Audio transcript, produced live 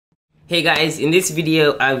Hey guys, in this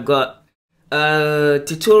video I've got a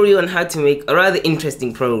tutorial on how to make a rather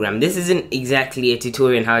interesting program. This isn't exactly a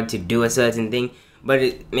tutorial on how to do a certain thing, but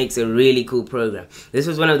it makes a really cool program. This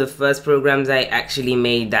was one of the first programs I actually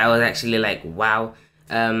made that I was actually like, wow.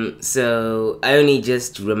 So I only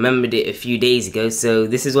just remembered it a few days ago, so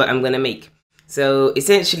this is what I'm gonna make. So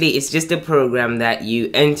essentially it's just a program that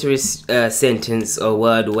you enter a sentence or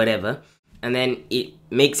word or whatever, and then it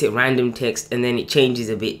makes it random text, and then it changes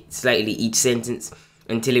a bit slightly each sentence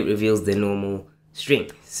until it reveals the normal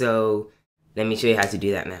string. So let me show you how to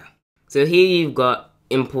do that now. So here you've got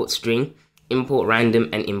import string, import random,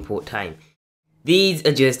 and import time. These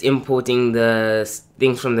are just importing the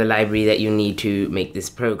things from the library that you need to make this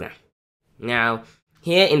program. Now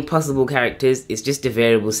here in possible characters, it's just a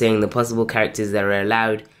variable saying the possible characters that are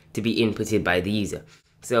allowed to be inputted by the user.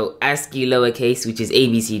 So ASCII lowercase, which is A,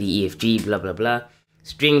 B, C, D, E, F, G, blah, blah, blah.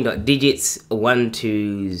 String.digits 1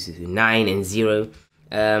 to 9 and 0.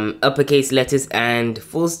 Uppercase letters and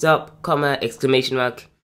full stop, comma, exclamation mark,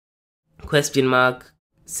 question mark,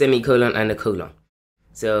 semicolon, and a colon.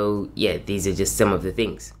 So yeah, these are just some of the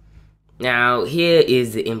things. Now here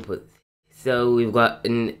is the input. So we've got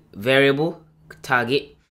a variable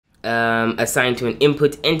target assigned to an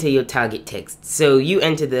input. Enter your target text. So you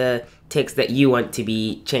enter the text that you want to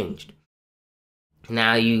be changed.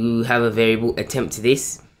 Now you have a variable attempt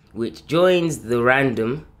this, which joins the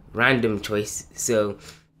random choice. So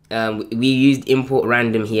we used import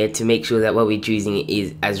random here to make sure that what we're choosing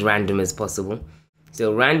is as random as possible.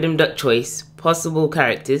 So random.choice possible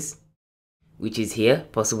characters, which is here,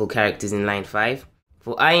 possible characters in line 5,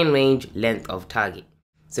 for I in range length of target.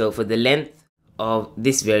 So for the length of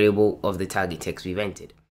this variable of the target text we've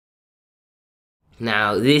entered.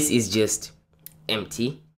 Now this is just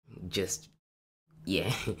empty, just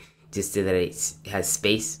so that it has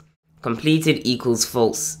space. Completed equals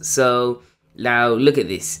false. So now look at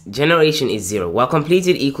this. Generation is 0. While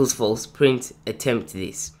completed equals false, print attempt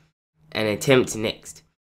this and attempt next.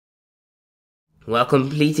 While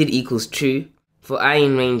completed equals true, for I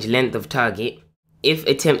in range length of target, if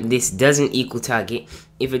attempt this doesn't equal target,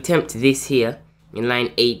 if attempt this here in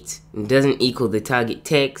line 8 doesn't equal the target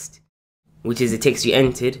text, which is the text you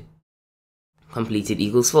entered, completed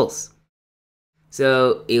equals false.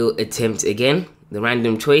 So it'll attempt again the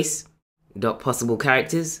random choice dot possible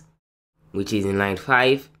characters, which is in line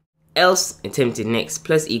 5, else attempted next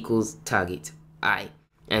plus equals target I,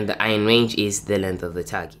 and the I in range is the length of the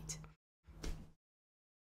target.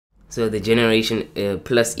 So the generation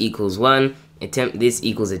plus equals 1, attempt this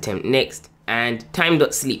equals attempt next, and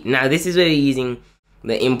time.sleep. Now this is where you're using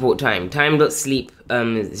the import time. Time.sleep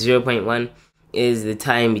 0.1 is the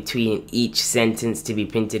time between each sentence to be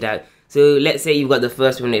printed out. So let's say you've got the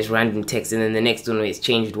first one that's random text, and then the next one where it's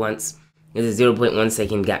changed once. There's a 0.1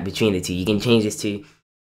 second gap between the two. You can change this to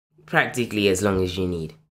practically as long as you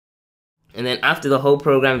need. And then after the whole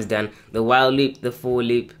program is done, the while loop, the for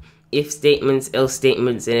loop, if statements, else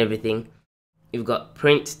statements, and everything, you've got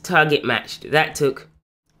print target matched. That took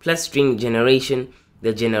plus string generation.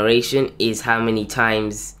 The generation is how many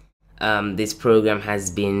times this program has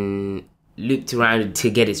been looped around to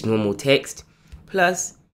get its normal text,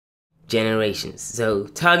 plus generations. So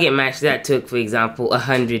target match, that took, for example,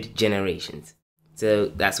 100 generations. So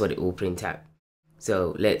that's what it will print out.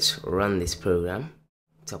 So let's run this program.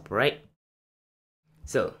 Top right.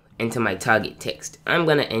 So enter my target text. I'm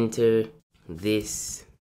gonna enter this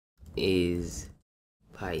is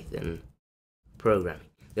Python programming.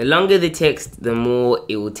 The longer the text, the more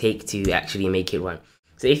it will take to actually make it run.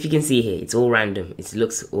 So if you can see here, it's all random. It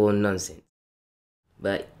looks all nonsense.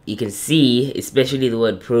 But you can see, especially the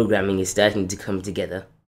word programming is starting to come together.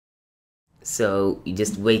 So you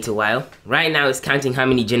just wait a while. Right now it's counting how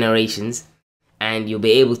many generations, and you'll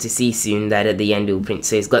be able to see soon that at the end it will print.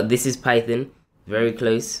 So it's got this is Python, very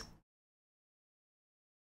close.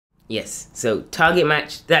 Yes, so target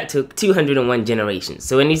match, that took 201 generations.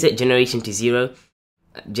 So when you set generation to 0,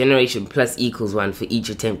 generation plus equals 1 for each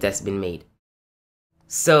attempt that's been made.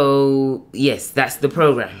 So yes, that's the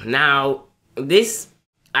program. Now this,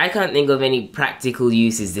 I can't think of any practical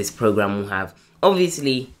uses this program will have.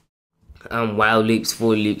 Obviously, while loops,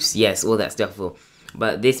 for loops, yes, all that stuff will.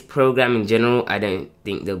 But this program in general, I don't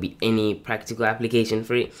think there'll be any practical application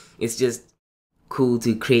for it. It's just cool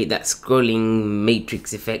to create that scrolling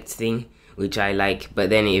matrix effect thing, which I like, but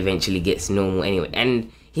then it eventually gets normal anyway.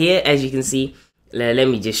 And here, as you can see, let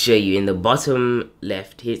me just show you in the bottom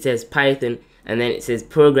left, here it says Python, and then it says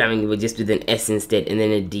programming, but just with an S instead, and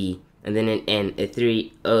then a D, and then an N, a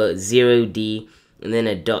 3, 0 D, and then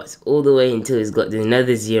a dot, all the way until it's got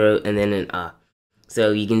another 0 and then an R.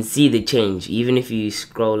 So you can see the change. Even if you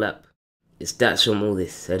scroll up, it starts from all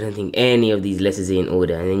this. I don't think any of these letters are in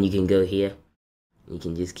order. And then you can go here. You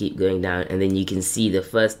can just keep going down, and then you can see the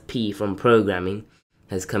first P from programming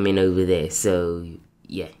has come in over there. So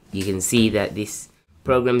yeah, you can see that this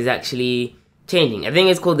program is actually changing. I think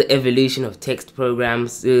it's called the evolution of text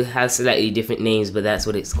programs. It has slightly different names, but that's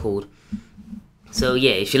what it's called. So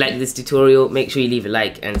yeah, if you like this tutorial, make sure you leave a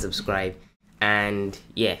like and subscribe. And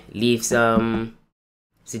yeah, leave some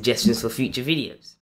suggestions for future videos.